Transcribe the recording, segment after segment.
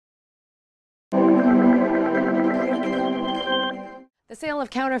The sale of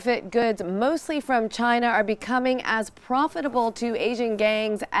counterfeit goods, mostly from China, are becoming as profitable to Asian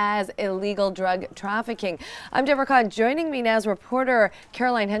gangs as illegal drug trafficking. I'm Deborah Kahn. Joining me now is reporter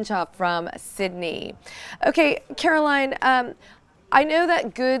Caroline Henshaw from Sydney. Okay, Caroline, I know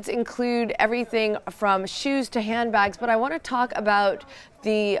that goods include everything from shoes to handbags, but I want to talk about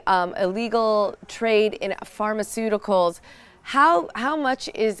the illegal trade in pharmaceuticals. How much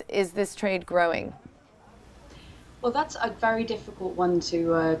is this trade growing? Well, that's a very difficult one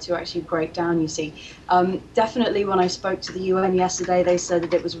to actually break down, you see. Definitely when I spoke to the UN yesterday, they said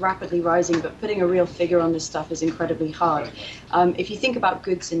that it was rapidly rising, but putting a real figure on this stuff is incredibly hard. If you think about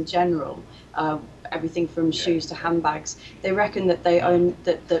goods in general, everything from shoes to handbags, they reckon that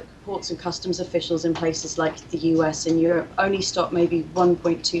that ports and customs officials in places like the US and Europe only stop maybe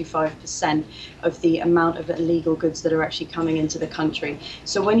 1.25% of the amount of illegal goods that are actually coming into the country.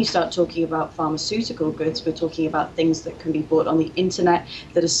 So when you start talking about pharmaceutical goods, we're talking about things that can be bought on the internet,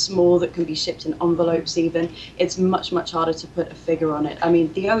 that are small, that can be shipped in envelopes even. It's much, much harder to put a figure on it. I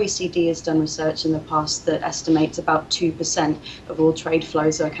mean, the OECD has done research in the past that estimates about 2% of all trade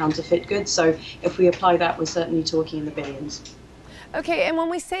flows are counterfeit goods. So if we apply that, we're certainly talking in the billions. Okay, and when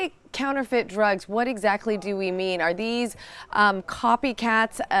we say counterfeit drugs, what exactly do we mean? Are these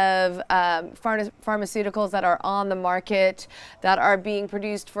copycats of pharmaceuticals that are on the market that are being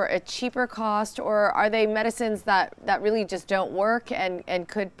produced for a cheaper cost, or are they medicines that really just don't work and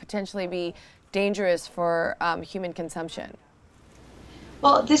could potentially be dangerous for human consumption?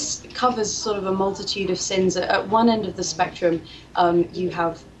 Well, this covers sort of a multitude of sins. At one end of the spectrum, you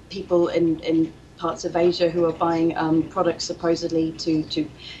have people in parts of Asia who are buying products supposedly to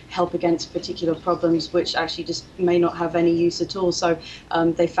help against particular problems which actually just may not have any use at all. So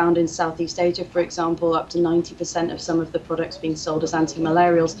they found in Southeast Asia, for example, up to 90% of some of the products being sold as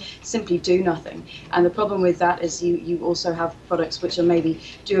anti-malarials simply do nothing. And the problem with that is you also have products which are maybe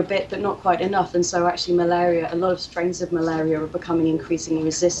do a bit but not quite enough. And so actually malaria, a lot of strains of malaria are becoming increasingly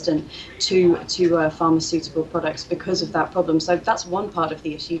resistant to pharmaceutical products because of that problem. So that's one part of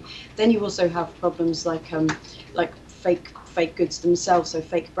the issue. Then you also have problems like fake goods themselves, so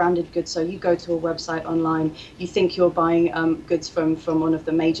fake branded goods. So you go to a website online, you think you're buying goods from one of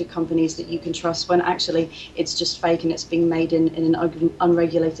the major companies that you can trust, when actually it's just fake and it's being made in an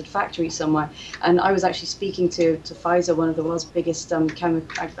unregulated factory somewhere. And I was actually speaking to Pfizer, one of the world's biggest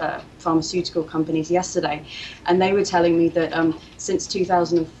pharmaceutical companies, yesterday, and they were telling me that since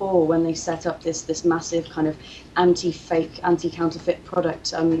 2004, when they set up this massive kind of anti-fake, anti-counterfeit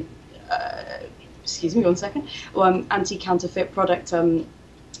product excuse me one second, anti-counterfeit product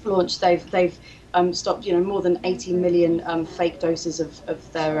launch, they've stopped more than 80 million fake doses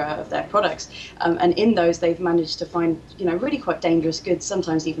of their products, and in those they've managed to find really quite dangerous goods,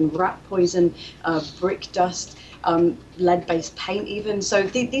 sometimes even rat poison, brick dust, lead-based paint even. So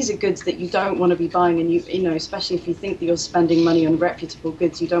these are goods that you don't want to be buying, and you know, especially if you think that you're spending money on reputable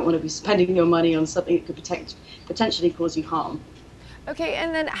goods, you don't want to be spending your money on something that could potentially cause you harm. Okay,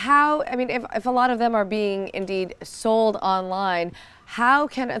 and then how, I mean, if a lot of them are being indeed sold online, how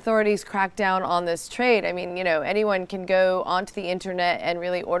can authorities crack down on this trade? I mean, anyone can go onto the internet and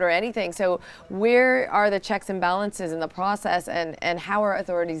really order anything. So where are the checks and balances in the process, and how are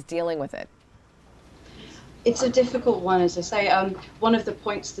authorities dealing with it? It's a difficult one, as I say. One of the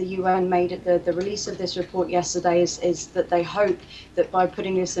points the UN made at the release of this report yesterday is that they hope that by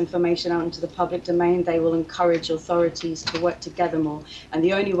putting this information out into the public domain, they will encourage authorities to work together more. And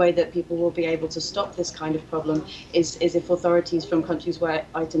the only way that people will be able to stop this kind of problem is if authorities from countries where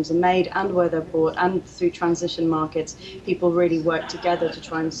items are made and where they're bought and through transition markets, people really work together to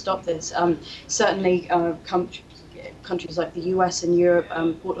try and stop this. Certainly, countries like the US and Europe,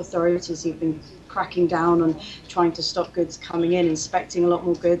 port authorities have been cracking down on trying to stop goods coming in, inspecting a lot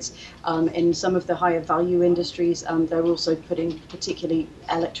more goods. In some of the higher value industries, they're also putting particularly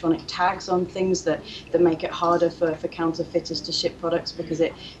electronic tags on things that make it harder for counterfeiters to ship products, because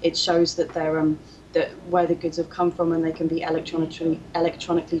it shows that they're that where the goods have come from, and they can be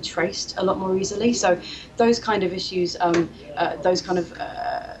electronically traced a lot more easily. So those kind of issues,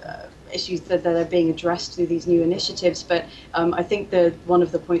 issues that are being addressed through these new initiatives. But I think that one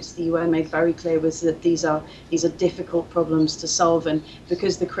of the points the UN made very clear was that these are difficult problems to solve, and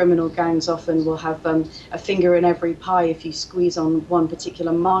because the criminal gangs often will have a finger in every pie, if you squeeze on one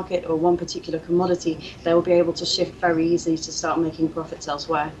particular market or one particular commodity, they will be able to shift very easily to start making profits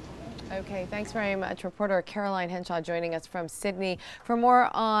elsewhere. Okay, thanks very much. Reporter Caroline Henshaw joining us from Sydney. For more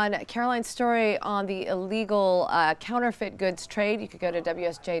on Caroline's story on the illegal counterfeit goods trade, you could go to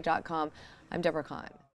WSJ.com. I'm Deborah Kahn.